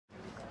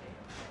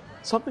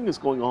Something is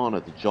going on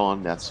at the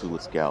John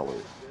Natsoulis Gallery.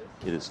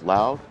 It is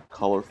loud,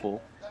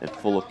 colorful, and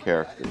full of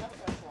character.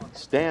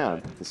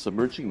 Stan, the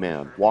submerging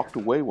man, walked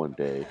away one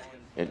day,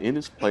 and in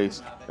his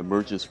place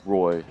emerges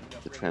Roy,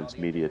 the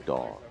Transmedia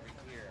dog.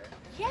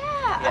 Yeah,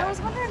 I was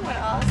wondering what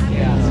else.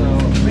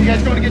 Are you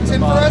guys going to get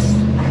tin for us?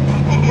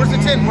 Where's the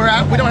tin?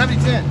 We don't have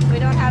any tin. We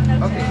don't have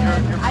no Okay,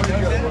 tin. you're I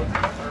pretty just- good.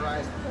 All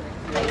right.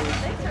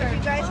 Thanks for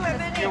you guys have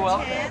any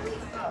tin?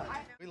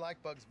 We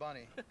like Bugs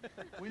Bunny.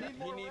 We need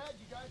more red,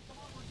 you guys. Come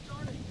on, we're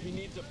starting. He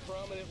needs a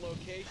prominent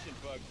location,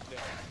 Bugs does.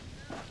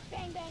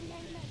 Bang, bang,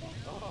 bang, bang,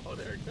 bang. Oh,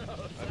 there it goes.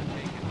 I'm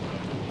taking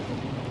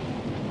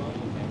Bugs.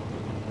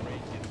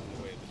 Great gets in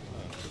the way of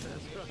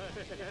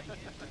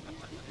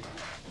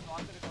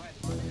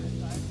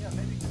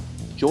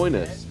the Join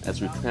us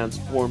as we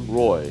transform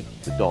Roy,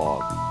 the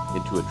dog,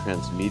 into a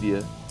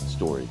transmedia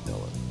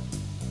storyteller.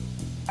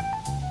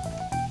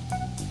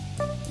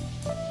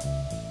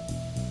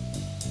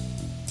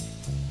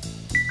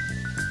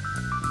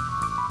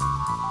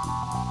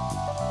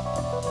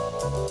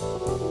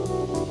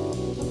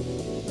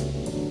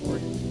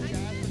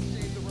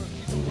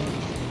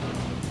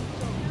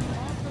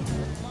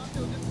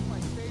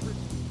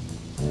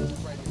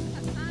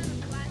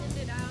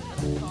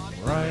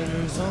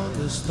 Riders on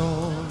the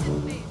storm,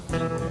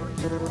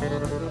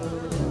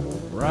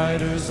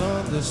 riders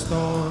on the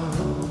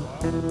storm.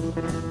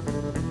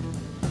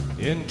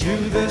 Into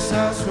this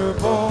house we're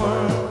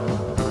born,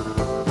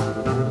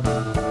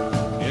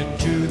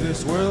 into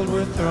this world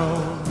we're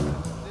thrown.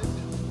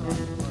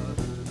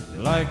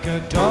 Like a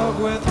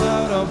dog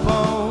without a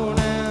bone,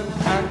 an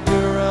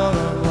actor out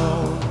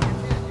alone.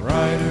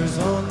 Riders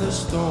on the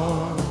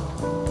storm,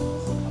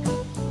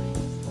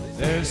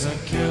 there's a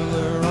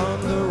killer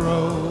on the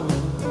road.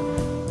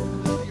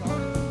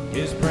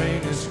 His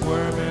brain is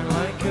squirming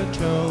like a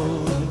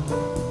toad.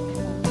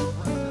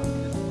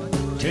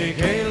 Take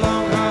a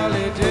long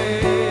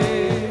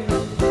holiday,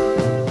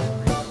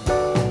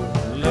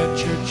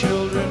 let your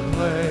children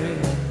play.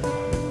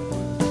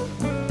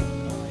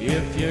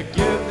 If you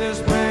give this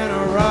man